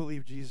why I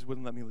believe Jesus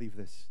wouldn't let me leave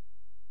this.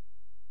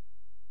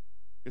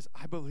 Because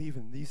I believe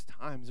in these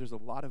times there's a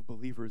lot of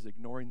believers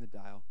ignoring the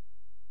dial.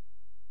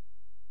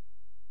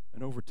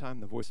 And over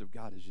time, the voice of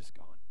God is just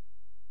gone.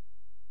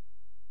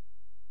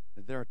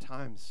 That there are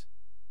times,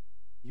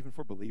 even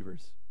for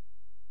believers,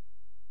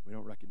 we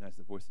don't recognize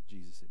the voice of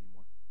Jesus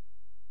anymore.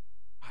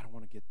 I don't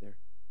want to get there.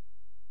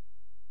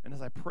 And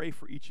as I pray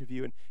for each of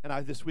you,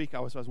 and this week I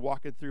was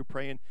walking through,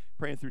 praying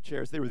through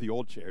chairs. They were the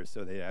old chairs,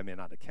 so I may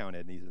not have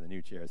counted, and these are the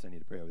new chairs. I need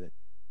to pray over that.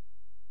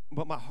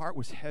 But my heart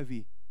was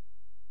heavy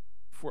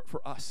for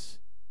us.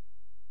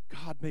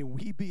 God, may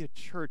we be a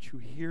church who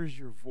hears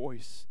your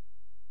voice,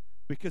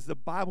 because the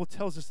Bible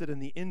tells us that in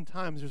the end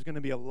times there's going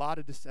to be a lot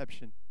of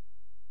deception.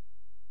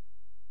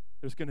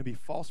 There's going to be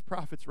false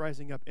prophets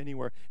rising up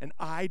anywhere, and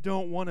I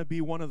don't want to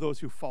be one of those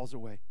who falls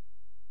away.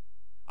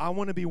 I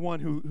want to be one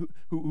who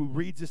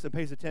reads this and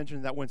pays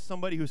attention, that when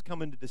somebody who's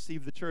coming to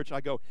deceive the church,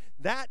 I go,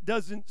 that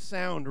doesn't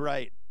sound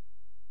right.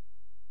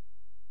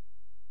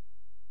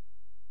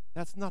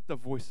 That's not the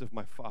voice of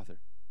my Father.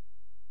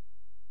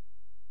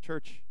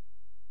 Church,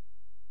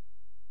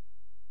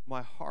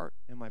 my heart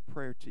and my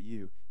prayer to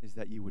you is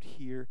that you would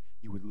hear,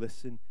 you would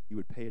listen, you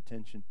would pay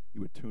attention, you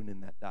would tune in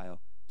that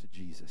dial to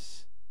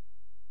Jesus.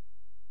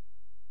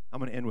 I'm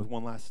going to end with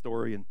one last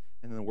story, and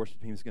then the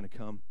worship team is going to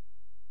come.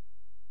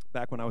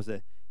 Back when I was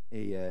a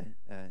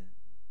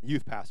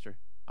youth pastor,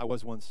 I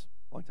was once,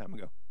 a long time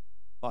ago,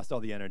 lost all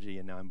the energy,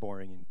 and now I'm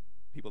boring, and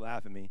people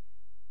laugh at me.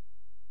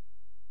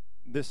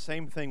 This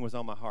same thing was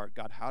on my heart.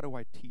 God, how do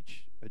I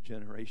teach a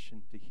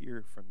generation to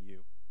hear from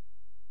you?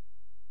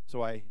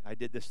 So I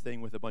did this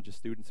thing with a bunch of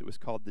students. It was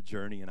called The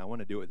Journey, and I want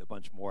to do it with a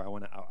bunch more.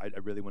 I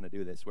really want to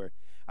do this, where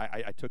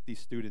I took these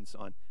students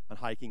on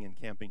hiking and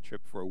camping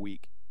trip for a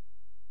week.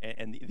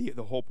 And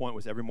the whole point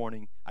was every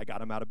morning I got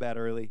them out of bed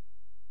early,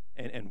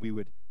 and we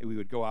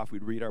would go off,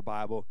 we'd read our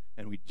Bible,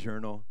 and we'd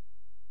journal.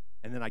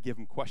 And then I give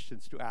them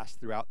questions to ask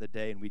throughout the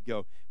day, and we'd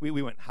go. We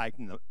went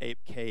hiking the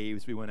Ape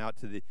Caves. We went out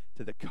to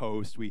the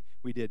coast. We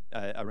did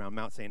around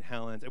Mount St.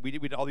 Helens. And we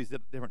did all these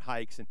different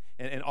hikes,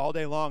 and all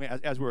day long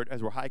as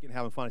we're hiking and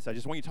having fun, I said, I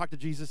just want you to talk to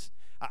Jesus.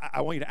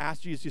 I want you to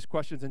ask Jesus these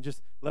questions and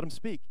just let him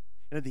speak.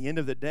 And at the end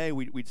of the day,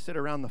 we'd sit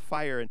around the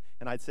fire, and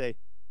I'd say,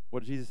 what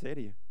did Jesus say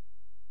to you?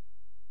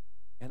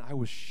 And I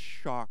was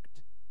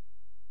shocked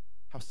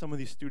how some of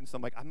these students,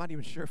 I'm like, I'm not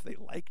even sure if they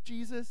like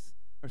Jesus,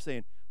 are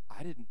saying,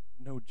 I didn't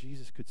know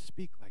Jesus could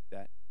speak like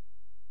that.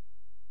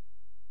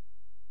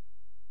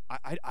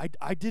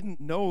 I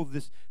didn't know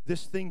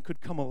this thing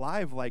could come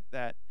alive like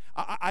that.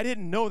 I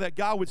didn't know that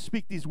God would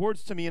speak these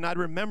words to me, and I'd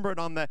remember it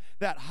on that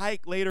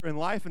hike later in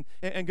life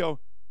and go,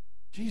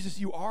 Jesus,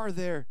 you are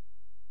there.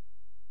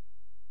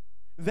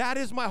 That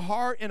is my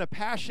heart and a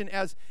passion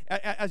as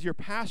your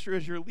pastor,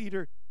 as your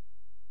leader,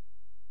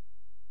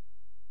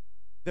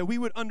 that we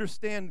would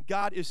understand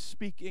God is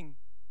speaking.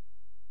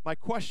 My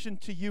question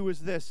to you is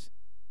this: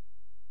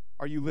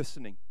 are you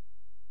listening?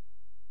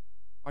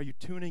 Are you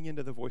tuning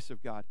into the voice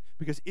of God?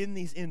 Because in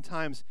these end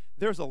times,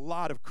 there's a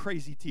lot of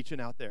crazy teaching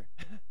out there.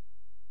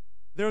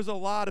 There's a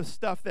lot of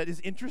stuff that is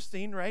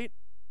interesting, right?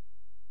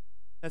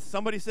 As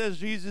somebody says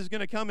Jesus is going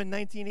to come in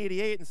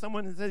 1988, and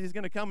someone says he's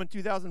going to come in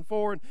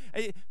 2004.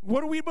 And what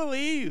do we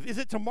believe? Is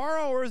it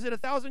tomorrow or is it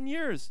 1,000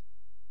 years?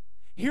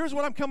 Here's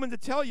what I'm coming to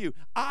tell you.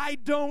 I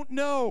don't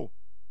know.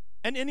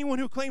 And anyone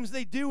who claims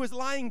they do is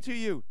lying to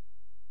you.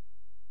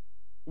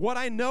 What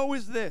I know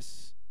is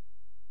this: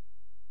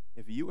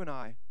 if you and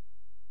I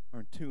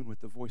are in tune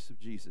with the voice of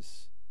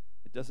Jesus,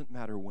 it doesn't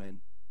matter when.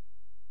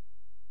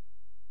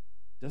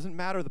 It doesn't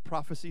matter the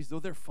prophecies, though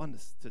they're fun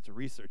to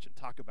research and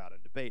talk about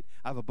and debate.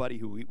 I have a buddy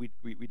who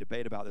we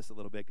debate about this a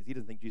little bit because he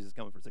doesn't think Jesus is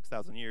coming for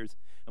 6,000 years.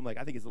 I'm like,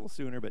 I think it's a little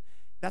sooner, but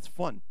that's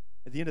fun.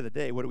 At the end of the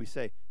day, what do we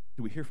say?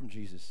 Do we hear from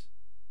Jesus?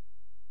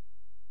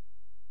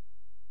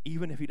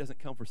 Even if he doesn't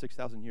come for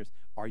 6,000 years,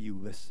 are you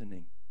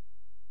listening?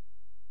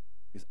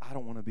 Because I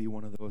don't want to be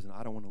one of those, and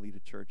I don't want to lead a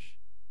church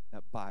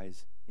that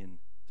buys into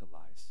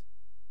lies.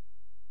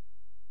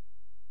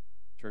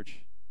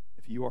 Church,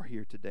 if you are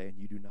here today and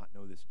you do not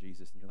know this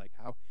Jesus, and you're like,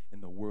 how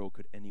in the world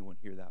could anyone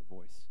hear that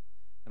voice?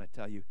 Can I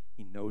tell you,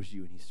 he knows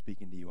you and he's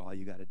speaking to you. All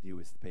you got to do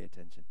is pay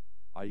attention.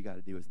 All you got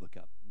to do is look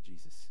up in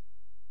Jesus.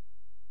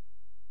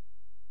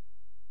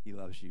 He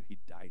loves you. He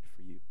died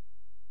for you.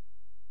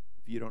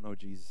 If you don't know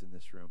Jesus in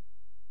this room,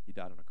 he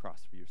died on a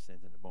cross for your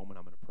sins. In a moment,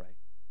 I'm going to pray.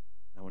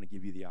 And I want to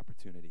give you the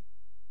opportunity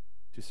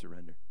to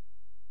surrender.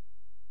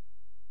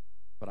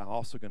 But I'm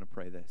also going to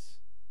pray this: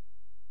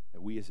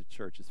 that we as a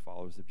church, as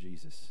followers of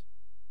Jesus,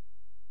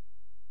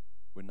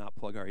 would not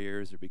plug our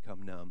ears or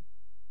become numb,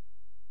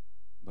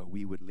 but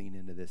we would lean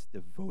into this,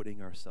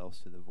 devoting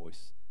ourselves to the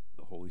voice of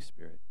the Holy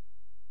Spirit.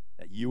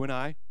 That you and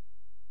I,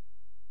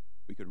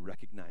 we could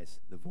recognize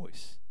the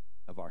voice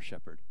of our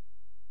shepherd.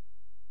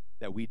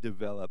 That we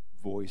develop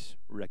voice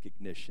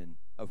recognition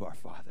of our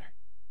Father.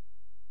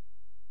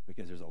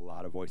 Because there's a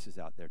lot of voices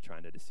out there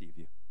trying to deceive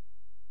you.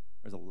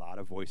 There's a lot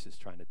of voices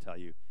trying to tell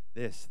you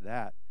this,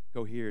 that,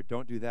 go here,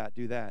 don't do that,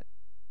 do that.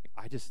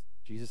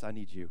 Jesus, I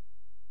need you.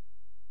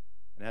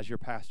 And as your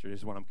pastor, this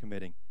is what I'm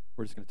committing.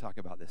 We're just going to talk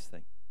about this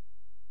thing.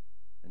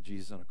 And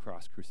Jesus on a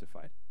cross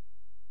crucified.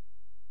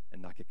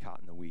 And not get caught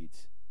in the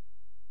weeds.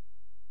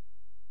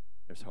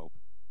 There's hope.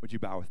 Would you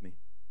bow with me?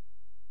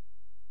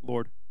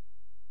 Lord,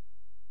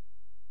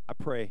 I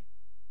pray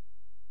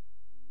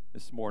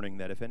this morning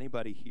that if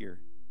anybody here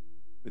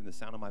within the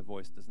sound of my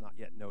voice does not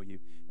yet know you,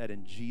 that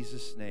in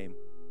Jesus' name,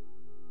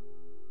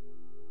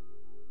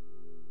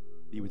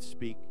 you would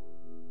speak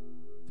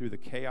through the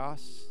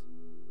chaos,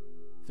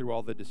 through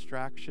all the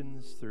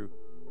distractions, through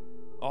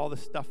all the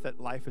stuff that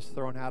life has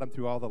thrown at them,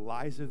 through all the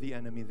lies of the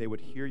enemy. They would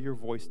hear your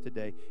voice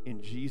today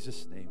in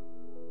Jesus' name.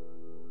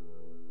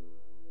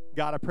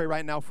 God, I pray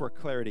right now for a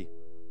clarity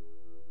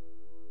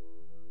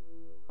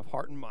of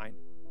heart and mind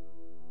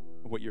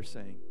of what you're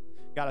saying.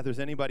 God, if there's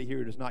anybody here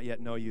who does not yet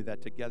know you,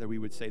 that together we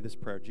would say this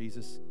prayer: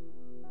 Jesus,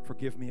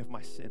 forgive me of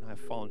my sin. I have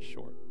fallen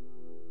short.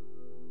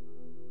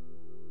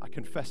 I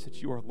confess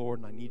that you are Lord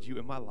and I need you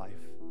in my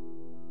life.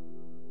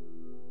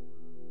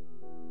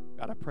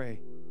 God, I pray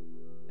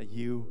that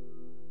you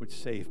would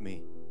save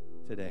me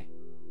today.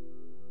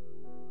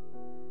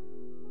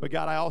 But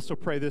God, I also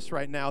pray this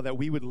right now, that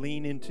we would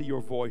lean into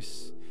your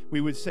voice. We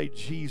would say,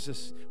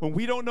 Jesus. When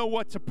we don't know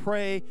what to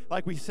pray,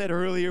 like we said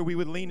earlier, we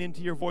would lean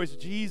into your voice.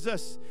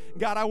 Jesus,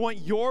 God, I want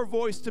your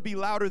voice to be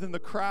louder than the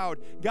crowd.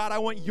 God, I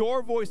want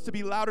your voice to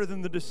be louder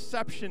than the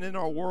deception in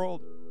our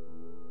world.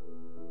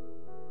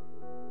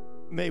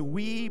 May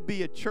we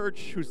be a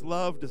church whose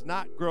love does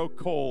not grow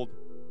cold,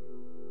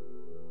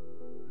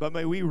 but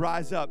may we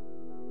rise up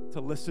to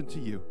listen to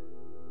you.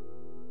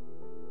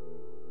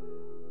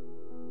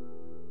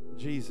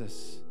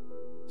 Jesus,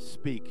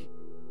 speak.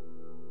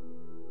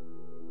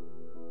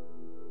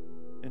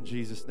 In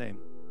Jesus' name.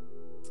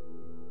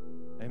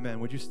 Amen.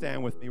 Would you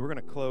stand with me? We're going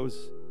to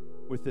close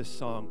with this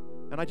song.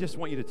 And I just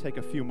want you to take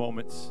a few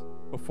moments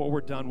before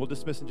we're done. We'll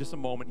dismiss in just a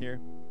moment here.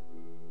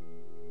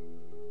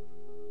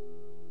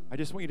 I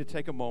just want you to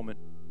take a moment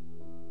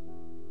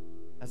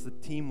as the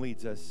team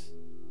leads us.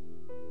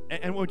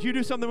 And would you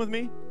do something with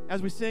me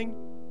as we sing?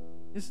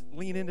 Just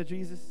lean into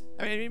Jesus.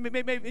 I mean,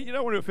 maybe you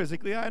don't want to do it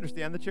physically. I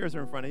understand. The chairs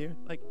are in front of you.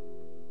 Like,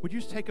 would you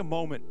just take a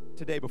moment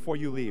today before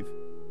you leave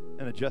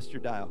and adjust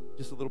your dial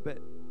just a little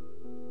bit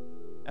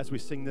as we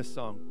sing this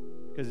song?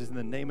 Because it's in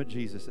the name of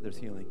Jesus that there's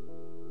healing.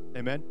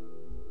 Amen?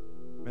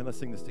 Amen. Let's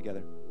sing this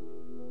together.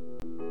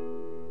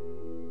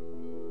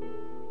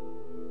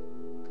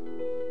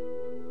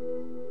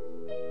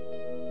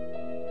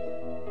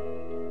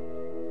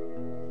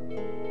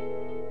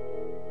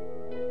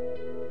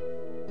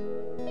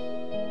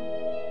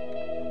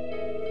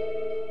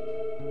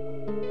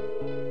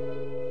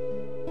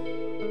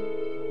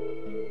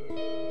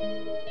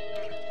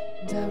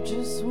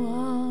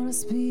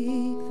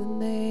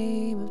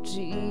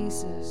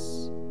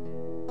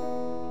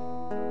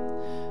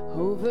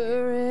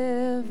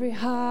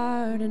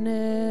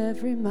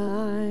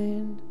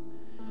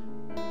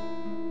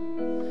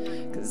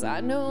 'cause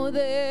I know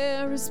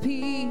there is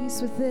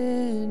peace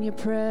within your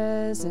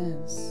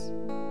presence.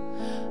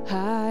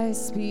 I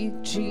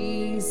speak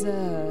Jesus.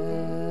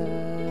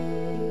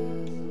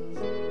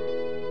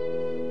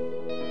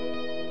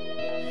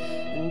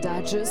 And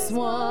I just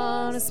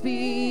want to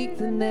speak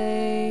the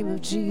name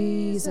of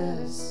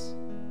Jesus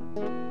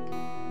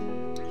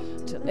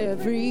till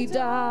every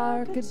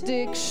dark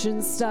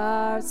addiction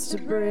starts to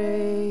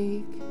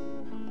break.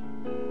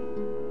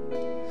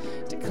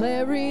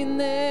 Declaring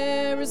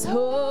there is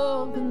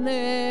hope and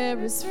there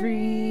is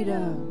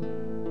freedom.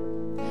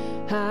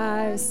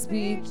 I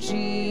speak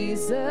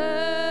Jesus.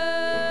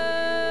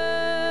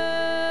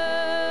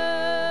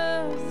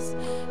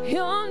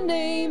 Your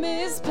name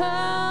is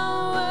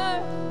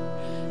power.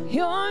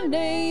 Your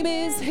name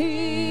is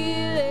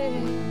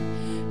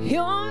healing.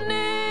 Your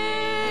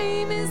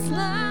name is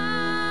life.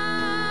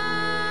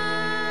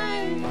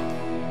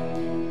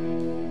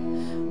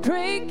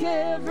 Break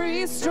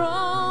every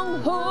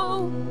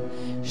stronghold.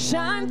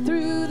 Shine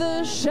through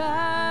the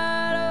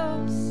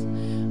shadows.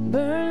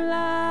 Burn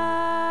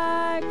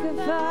like a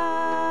fire.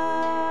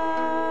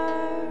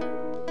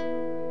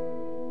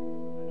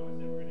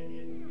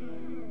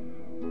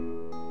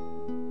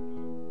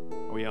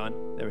 Are we on?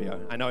 There we are.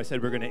 I know I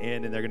said we're going to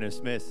end and they're going to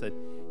dismiss. That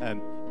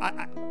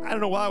I don't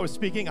know while I was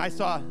speaking, I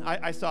saw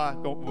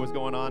what was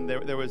going on.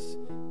 There was,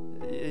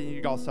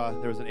 you all saw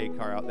there was an 8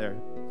 car out there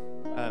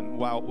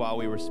while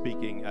we were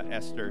speaking.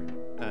 Esther.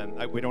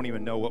 We don't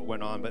even know what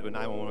went on, but when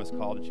 911 was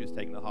called and she was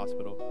taken to the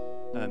hospital,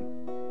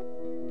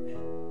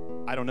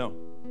 I don't know.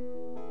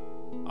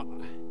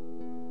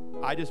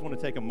 I just want to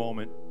take a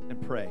moment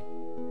and pray,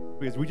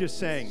 because we just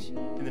sang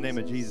in the name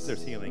of Jesus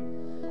there's healing.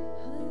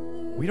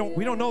 We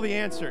don't know the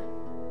answer,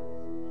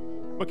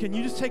 but can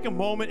you just take a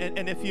moment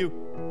and if you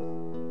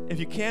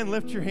can,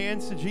 lift your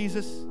hands to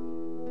Jesus,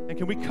 and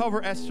can we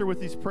cover Esther with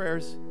these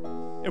prayers?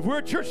 If we're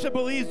a church that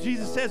believes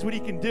Jesus says what he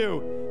can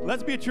do,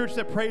 let's be a church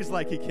that prays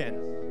like he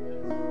can.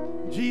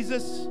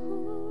 Jesus,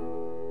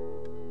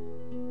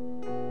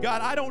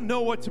 God, I don't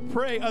know what to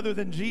pray other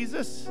than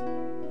Jesus.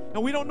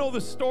 And we don't know the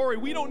story.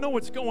 We don't know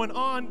what's going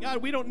on.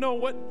 God, we don't know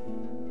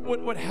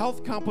what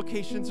health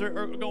complications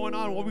are going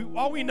on.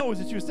 All we know is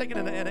that she was taken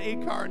in an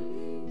 8 car.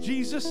 And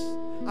Jesus,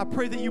 I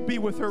pray that you be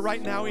with her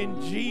right now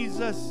in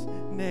Jesus'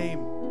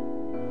 name.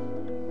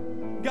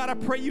 God, I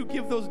pray you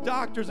give those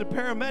doctors and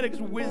paramedics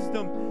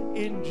wisdom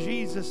in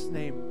Jesus'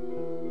 name.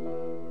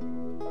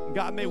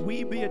 God, may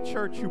we be a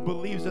church who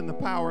believes in the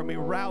power and may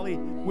rally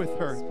with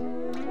her.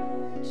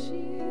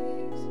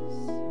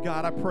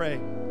 God, I pray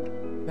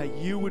that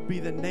you would be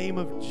the name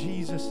of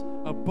Jesus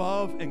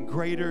above and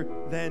greater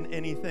than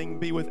anything.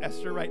 Be with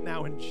Esther right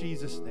now in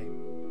Jesus' name.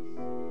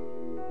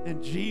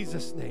 In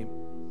Jesus' name,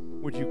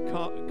 would you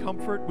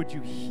comfort, would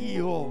you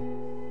heal,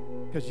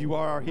 because you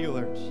are our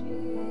healer.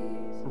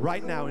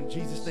 Right now, in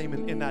Jesus' name,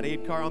 in that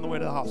 8 car on the way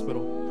to the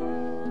hospital.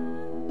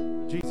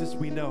 Jesus,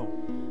 we know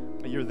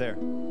that you're there.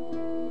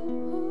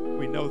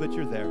 We know that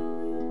you're there.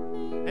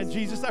 And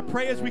Jesus, I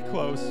pray as we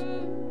close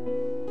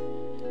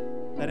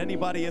that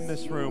anybody in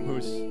this room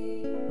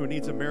who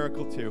needs a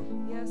miracle too,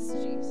 Yes,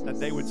 Jesus. that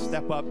they would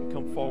step up and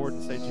come forward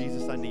and say,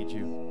 Jesus, I need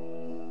you.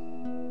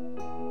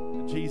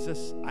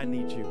 Jesus, I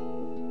need you.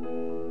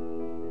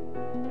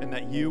 And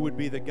that you would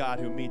be the God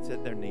who meets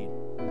at their need.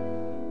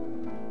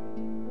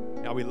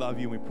 God, we love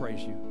you and we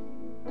praise you.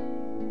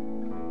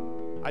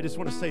 I just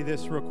want to say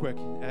this real quick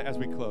as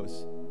we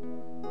close.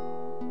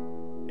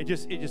 It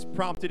just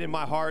prompted in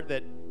my heart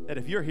that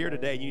if you're here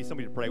today, you need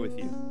somebody to pray with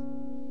you.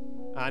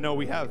 I know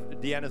we have,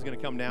 Deanna's going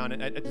to come down,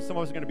 and some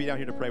of us are going to be down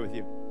here to pray with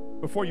you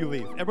before you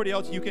leave. Everybody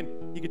else, you can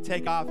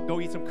take off,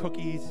 go eat some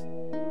cookies.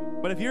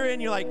 But if you're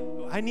in, you're like,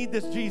 I need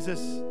this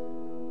Jesus,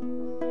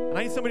 and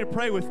I need somebody to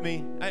pray with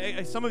me.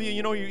 Some of you,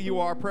 you know you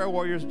are prayer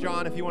warriors.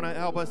 John, if you want to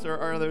help us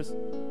or others,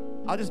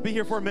 I'll just be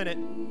here for a minute.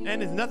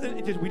 And it's nothing,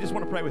 we just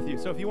want to pray with you.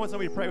 So if you want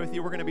somebody to pray with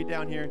you, we're going to be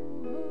down here.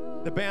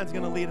 The band's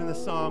going to lead in the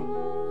song.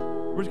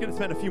 We're just going to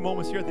spend a few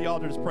moments here at the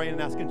altar just praying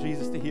and asking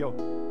Jesus to heal.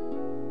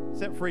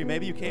 Set free.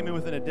 Maybe you came in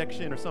with an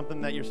addiction or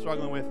something that you're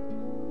struggling with.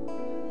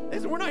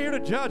 Listen, we're not here to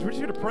judge. We're just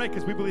here to pray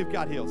because we believe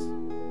God heals.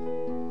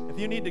 If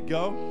you need to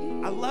go,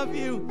 I love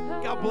you.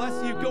 God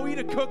bless you. Go eat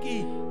a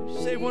cookie.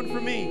 Save one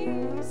for me.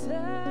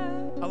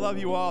 I love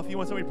you all. If you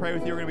want somebody to pray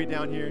with you, we're going to be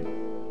down here.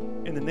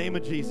 In the name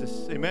of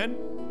Jesus. Amen.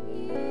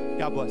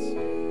 God bless.